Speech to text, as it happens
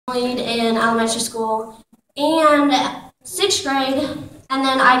in elementary school and 6th grade, and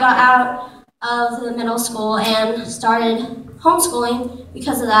then I got out of the middle school and started homeschooling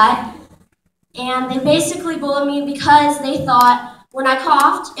because of that. And they basically bullied me because they thought when I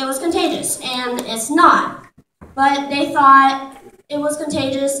coughed it was contagious, and it's not. But they thought it was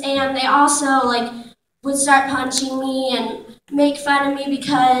contagious, and they also would start punching me and make fun of me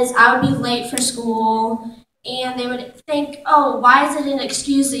because I would be late for school. And they would think, oh, why is it an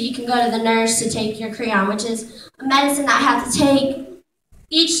excuse that you can go to the nurse to take your Creon, which is a medicine I have to take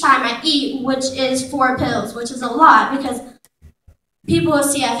each time I eat, which is 4 pills, which is a lot because people with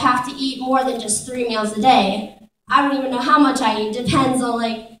CF have to eat more than just 3 meals a day. I don't even know how much I eat. Depends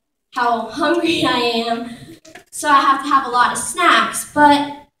on how hungry I am. So I have to have a lot of snacks.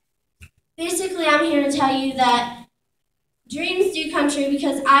 But basically, I'm here to tell you that dreams do come true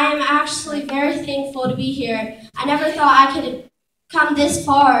because I am actually very thankful to be here. I never thought I could come this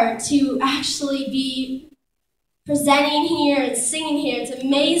far to actually be presenting here and singing here. It's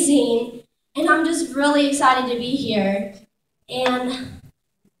amazing, and I'm just really excited to be here. And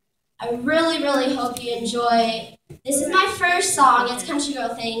I really, really hope you enjoy. This is my first song. It's Country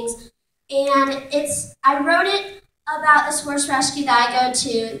Girl Things, and I wrote it about this horse rescue that I go to.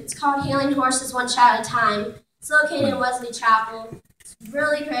 It's called Healing Horses One Shot at a Time. It's located in Wesley Chapel. It's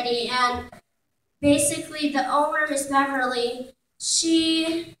really pretty, and basically the owner, Miss Beverly,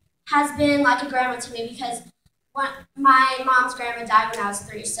 she has been like a grandma to me because my mom's grandma died when I was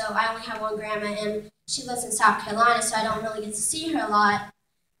 3, so I only have one grandma, and she lives in South Carolina, so I don't really get to see her a lot.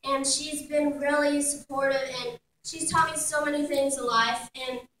 And she's been really supportive, and she's taught me so many things in life.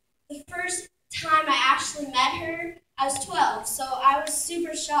 And the first time I actually met her, I was 12, so I was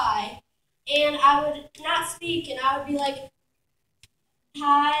super shy. And I would not speak, and I would be like,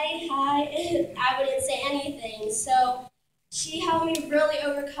 hi, I wouldn't say anything. So she helped me really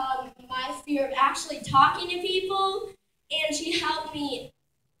overcome my fear of actually talking to people, and she helped me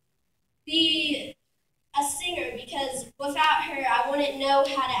be a singer because without her, I wouldn't know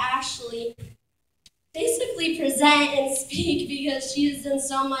how to actually basically present and speak because she has done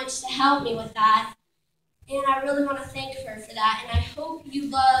so much to help me with that. And I really want to thank her for that, and I hope you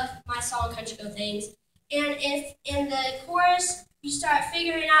love my song, Country Girl Things. And if in the chorus you start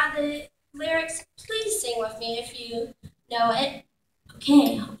figuring out the lyrics, please sing with me if you know it.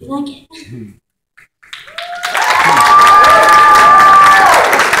 Okay, hope you like it.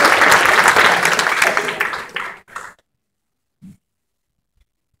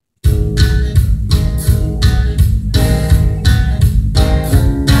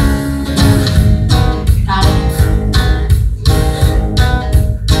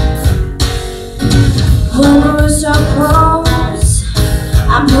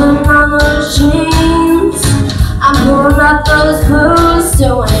 I'm putting on those jeans, I'm pulling up those boots,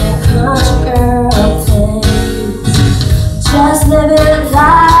 doing country girl things. Just living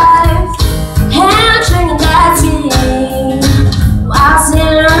life and drinking that tea while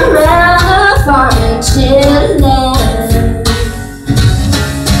sitting around the farm and chilling,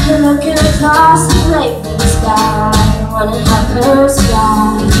 and looking across the playful sky, wondering how blue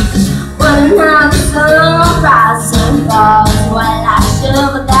sky, wondering how the sun rises and falls. What I should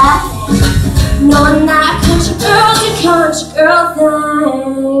with that hand, knowing that country girl's a country girl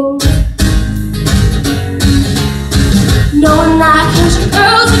thing. Knowing that country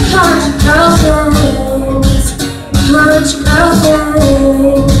girl's a country girl things. Country girl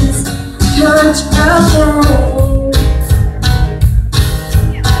things. Country girl things.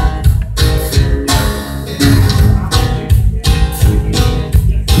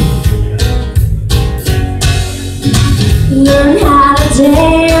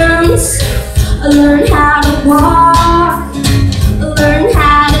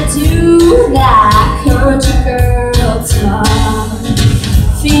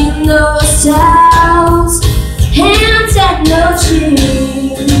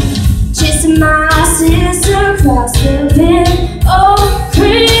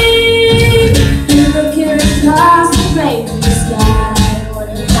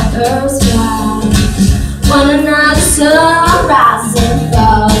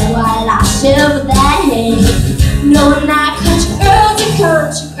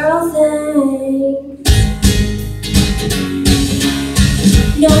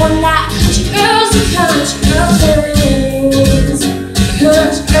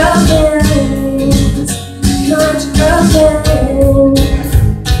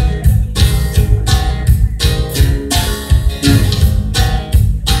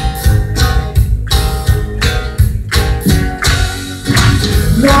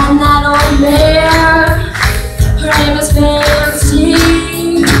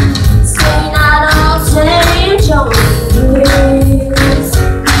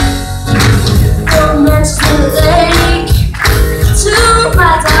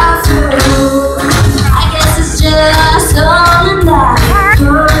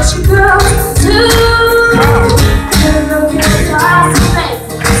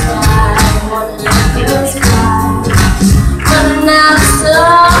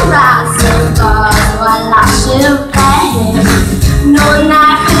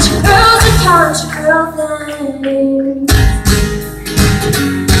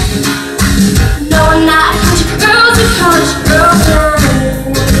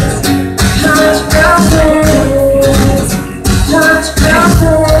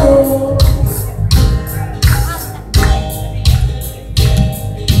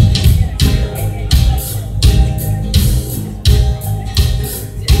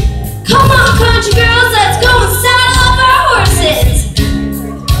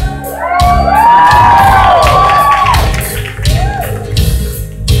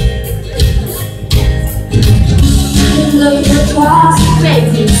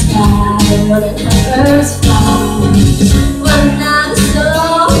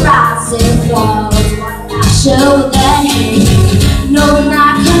 show that hey, no,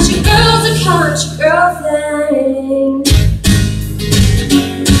 not country girls a country girl thing.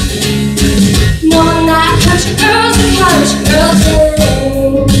 No, not country girls a country girl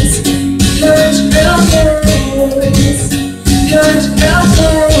things. Country girl things. Country girl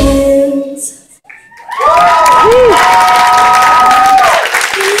things.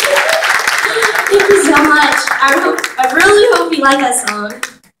 Thank you so much. I really hope you like that song.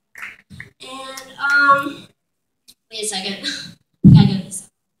 And wait a second. I gotta go this.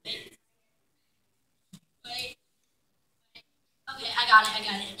 Wait. Okay, I got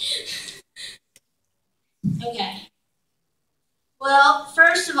it. Okay. Well,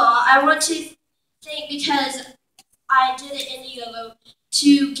 first of all, I want to thank, because I did an Indiegogo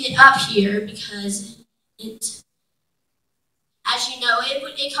to get up here, because it, as you know,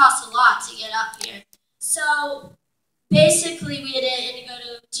 it costs a lot to get up here. So basically, we did an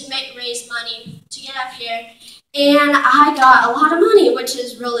Indiegogo to raise money to get up here, and I got a lot of money, which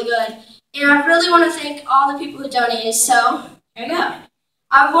is really good. And I really want to thank all the people who donated. So here we go.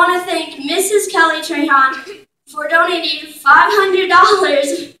 I want to thank Mrs. Kelly Trahan for donating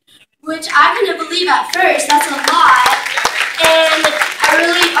 $500, which I couldn't believe at first. That's a lot. And I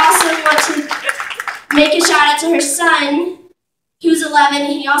really also want to make a shout out to her son, who's 11,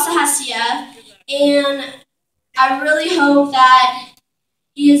 and he also has CF. And I really hope that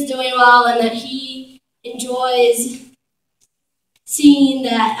he is doing well and that he enjoys seeing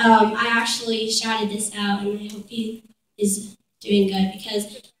that I actually shouted this out, and I hope he is doing good, because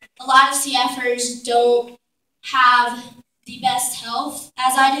a lot of CFers don't have the best health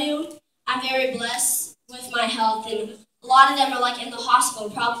as I do. I'm very blessed with my health, and a lot of them are like in the hospital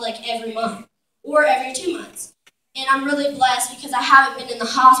probably like every month or every 2 months. And I'm really blessed because I haven't been in the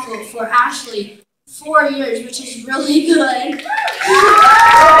hospital for actually 4 years, which is really good.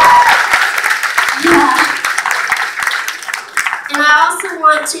 Yeah. And I also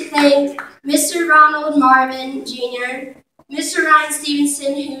want to thank Mr. Ronald Marvin Jr., Mr. Ryan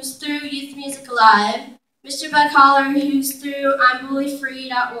Stevenson, who's through Youth Music Alive, Mr. Bud Collar, who's through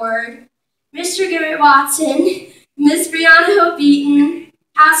I'mBullyFree.org, Mr. Garrett Watson, Miss Brianna Hope Beaton,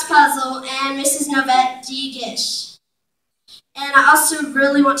 House Puzzle, and Mrs. Novette D. Gish. And I also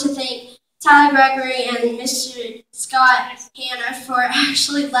really want to thank Tyler Gregory and Mr. Scott Hanna for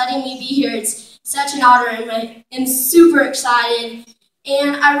actually letting me be here. It's such an honor, and I am super excited.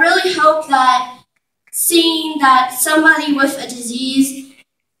 And I really hope that seeing that somebody with a disease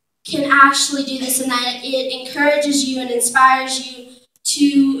can actually do this, and that it encourages you and inspires you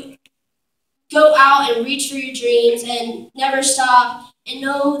to go out and reach for your dreams and never stop, and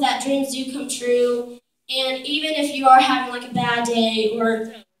know that dreams do come true. And even if you are having like a bad day,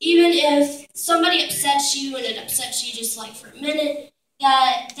 or even if somebody upsets you and it upsets you just like for a minute,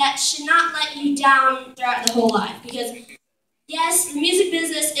 that should not let you down throughout the whole life. Because yes, the music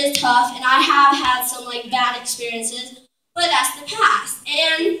business is tough, and I have had some like bad experiences, but that's the past,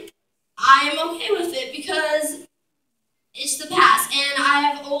 and I am okay with it because it's the past. And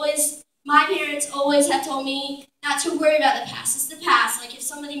my parents always have told me not to worry about the past. It's the past. Like if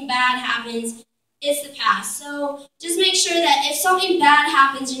something bad happens, it's the past. So just make sure that if something bad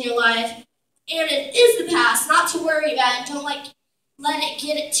happens in your life, and it is the past, not to worry about it. Don't like let it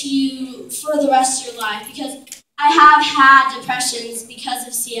get it to you for the rest of your life, because I have had depressions because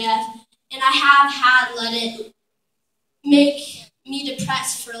of CF, and I have let it make me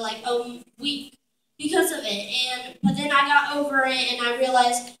depressed for like a week because of it. But then I got over it, and I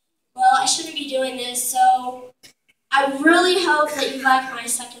realized, well, I shouldn't be doing this. So I really hope that you like my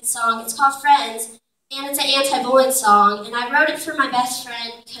second song. It's called Friends, and it's an anti-bullying song. And I wrote it for my best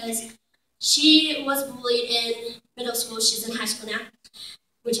friend because she was bullied in middle school. She's in high school now,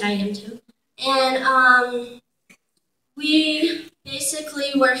 which I am too. And we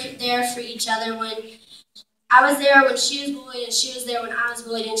basically were there for each other. When I was there when she was bullied, and she was there when I was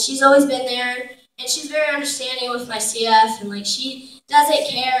bullied, and she's always been there. And she's very understanding with my CF, and like she doesn't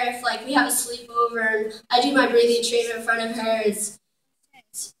care if like we have a sleepover and I do my breathing treatment in front of her. It's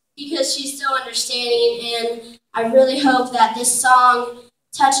because she's so understanding, and I really hope that this song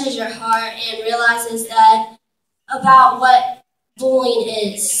touches your heart and realizes that about what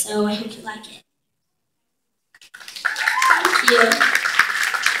bullying is. So I hope you like it. Thank you.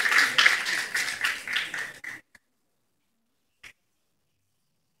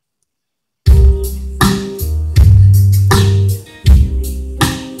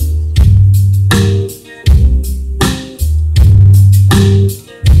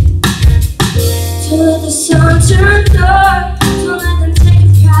 Till the sun turns dark, don't let them take a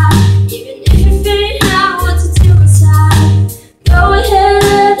drive. Even if you figure out what to do inside, go ahead and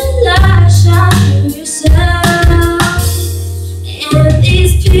let the light shine through yourself.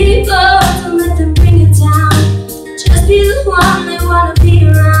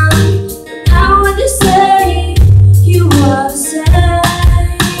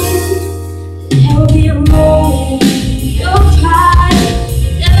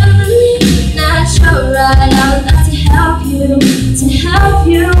 I would like to help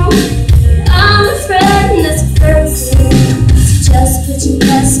you